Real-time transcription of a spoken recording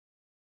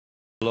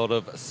A lot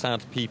of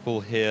sad people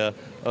here,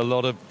 a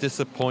lot of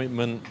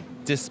disappointment,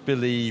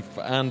 disbelief,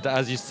 and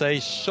as you say,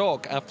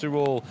 shock. After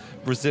all,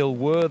 Brazil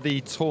were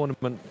the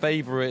tournament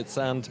favourites,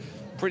 and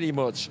pretty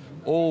much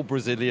all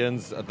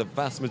Brazilians, the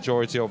vast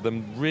majority of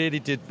them, really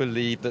did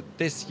believe that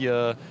this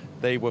year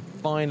they were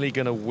finally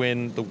going to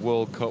win the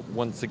World Cup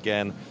once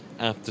again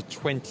after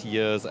 20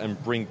 years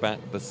and bring back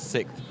the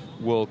 6th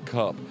World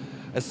Cup.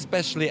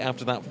 Especially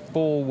after that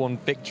 4-1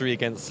 victory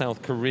against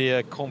South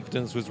Korea,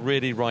 confidence was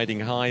really riding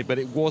high, but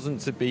it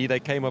wasn't to be. They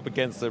came up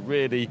against a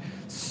really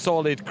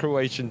solid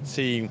Croatian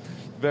team,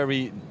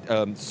 very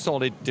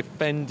solid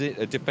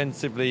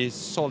defensively,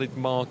 solid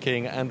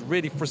marking, and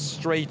really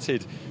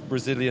frustrated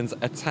Brazilians'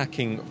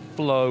 attacking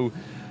flow.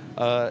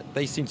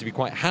 They seem to be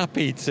quite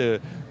happy to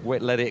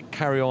let it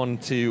carry on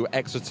to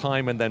extra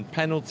time and then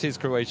penalties.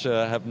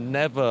 Croatia have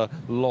never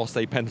lost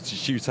a penalty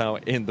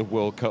shootout in the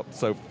World Cup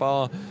so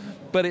far.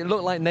 But it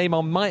looked like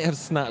Neymar might have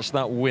snatched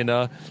that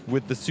winner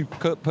with the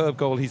superb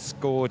goal he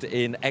scored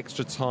in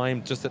extra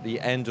time, just at the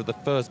end of the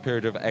first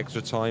period of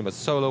extra time, a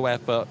solo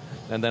effort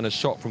and then a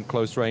shot from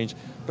close range.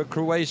 But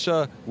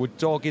Croatia were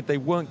dogged, they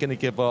weren't going to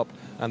give up,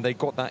 and they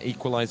got that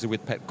equaliser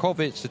with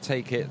Petkovic to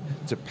take it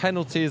to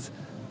penalties.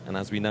 And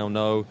as we now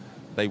know,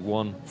 they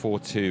won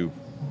 4-2.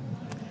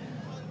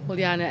 Well,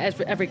 Jan,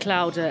 every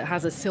cloud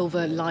has a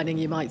silver lining,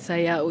 you might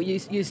say.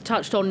 You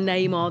touched on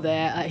Neymar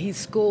there. He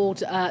scored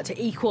to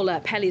equal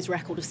Pele's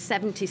record of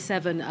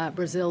 77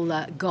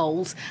 Brazil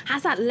goals.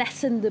 Has that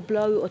lessened the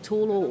blow at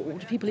all, or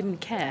do people even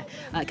care,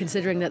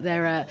 considering that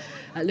they're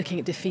looking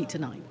at defeat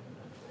tonight?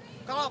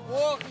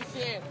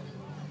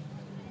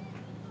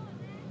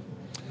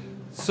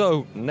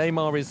 So,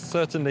 Neymar is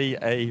certainly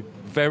a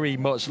very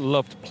much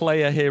loved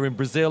player here in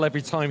Brazil.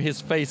 Every time his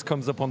face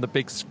comes up on the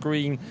big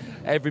screen,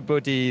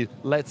 everybody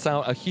lets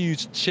out a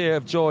huge cheer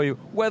of joy.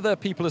 Whether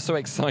people are so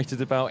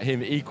excited about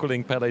him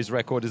equaling Pele's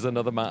record is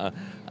another matter.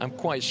 I'm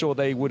quite sure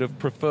they would have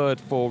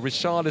preferred for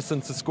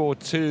Richarlison to score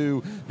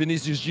 2,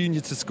 Vinicius Jr.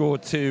 to score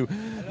 2,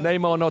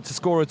 Neymar not to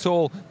score at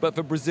all, but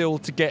for Brazil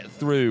to get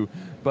through.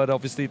 But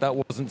obviously that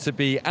wasn't to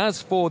be. As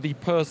for the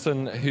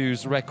person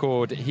whose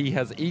record he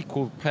has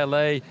equaled,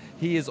 Pele,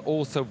 he is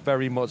also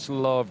very much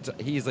loved.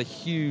 He is a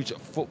huge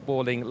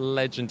footballing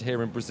legend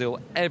here in Brazil.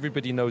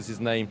 Everybody knows his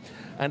name,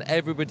 and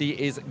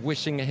everybody is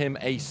wishing him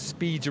a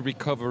speedy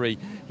recovery.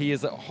 He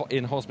is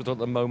in hospital at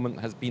the moment,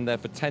 has been there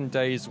for 10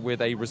 days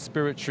with a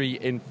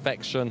respiratory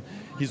infection.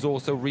 He's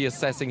also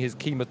reassessing his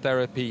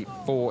chemotherapy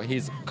for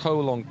his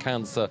colon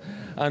cancer.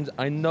 And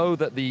I know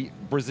that the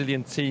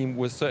Brazilian team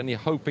was certainly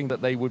hoping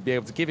that they would be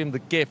able to give him the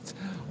gift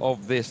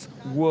of this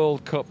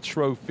World Cup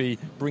trophy,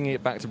 bringing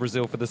it back to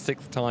Brazil for the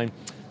 6th time.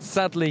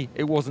 Sadly,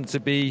 it wasn't to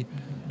be,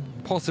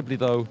 possibly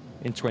though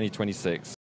in 2026.